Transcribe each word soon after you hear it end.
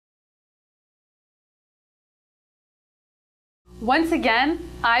Once again,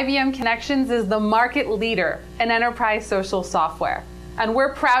 IBM Connections is the market leader in enterprise social software, and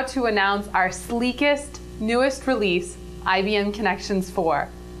we're proud to announce our sleekest, newest release, IBM Connections 4.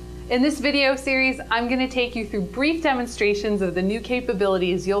 In this video series, I'm going to take you through brief demonstrations of the new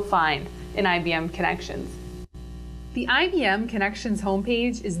capabilities you'll find in IBM Connections. The IBM Connections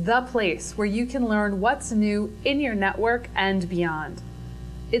homepage is the place where you can learn what's new in your network and beyond.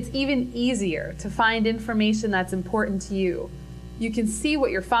 It's even easier to find information that's important to you. You can see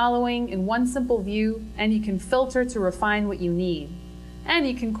what you're following in one simple view, and you can filter to refine what you need. And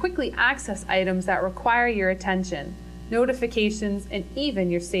you can quickly access items that require your attention, notifications, and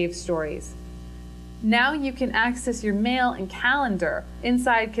even your saved stories. Now you can access your mail and calendar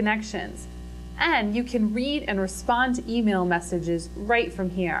inside Connections, and you can read and respond to email messages right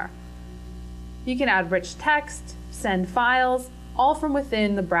from here. You can add rich text, send files, all from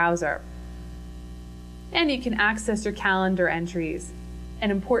within the browser. And you can access your calendar entries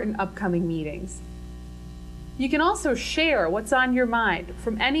and important upcoming meetings. You can also share what's on your mind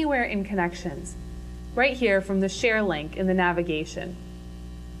from anywhere in Connections, right here from the share link in the navigation.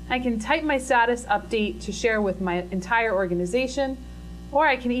 I can type my status update to share with my entire organization, or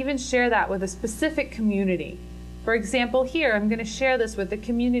I can even share that with a specific community. For example, here I'm going to share this with the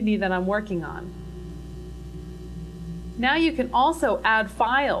community that I'm working on. Now you can also add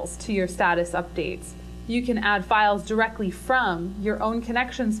files to your status updates. You can add files directly from your own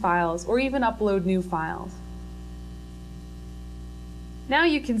Connections files or even upload new files. Now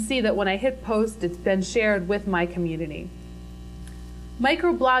you can see that when I hit post, it's been shared with my community.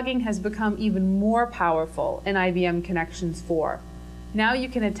 Microblogging has become even more powerful in IBM Connections 4. Now you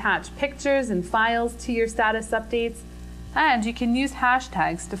can attach pictures and files to your status updates, and you can use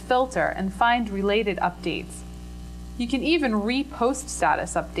hashtags to filter and find related updates. You can even repost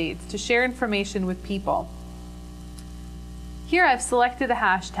status updates to share information with people. Here I've selected a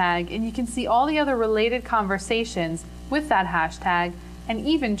hashtag, and you can see all the other related conversations with that hashtag and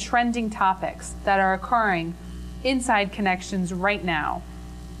even trending topics that are occurring inside Connections right now.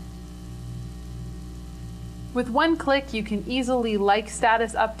 With one click, you can easily like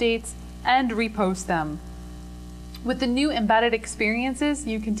status updates and repost them. With the new embedded experiences,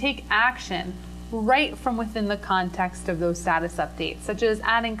 you can take action right from within the context of those status updates, such as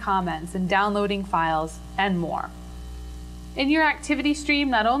adding comments and downloading files and more. In your activity stream,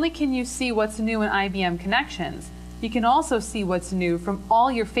 not only can you see what's new in IBM Connections, you can also see what's new from all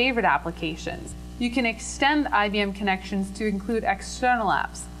your favorite applications. You can extend IBM Connections to include external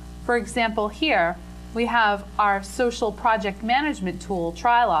apps. For example, here we have our social project management tool,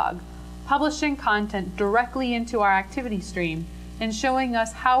 Trilog, publishing content directly into our activity stream and showing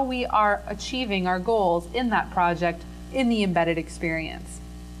us how we are achieving our goals in that project in the embedded experience.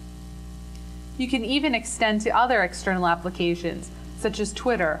 You can even extend to other external applications, such as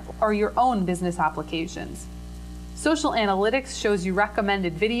Twitter or your own business applications. Social Analytics shows you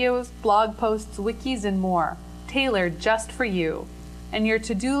recommended videos, blog posts, wikis, and more, tailored just for you. And your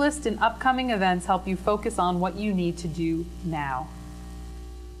to-do list and upcoming events help you focus on what you need to do now.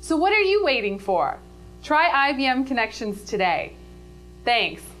 So what are you waiting for? Try IBM Connections today.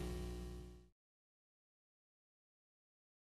 Thanks.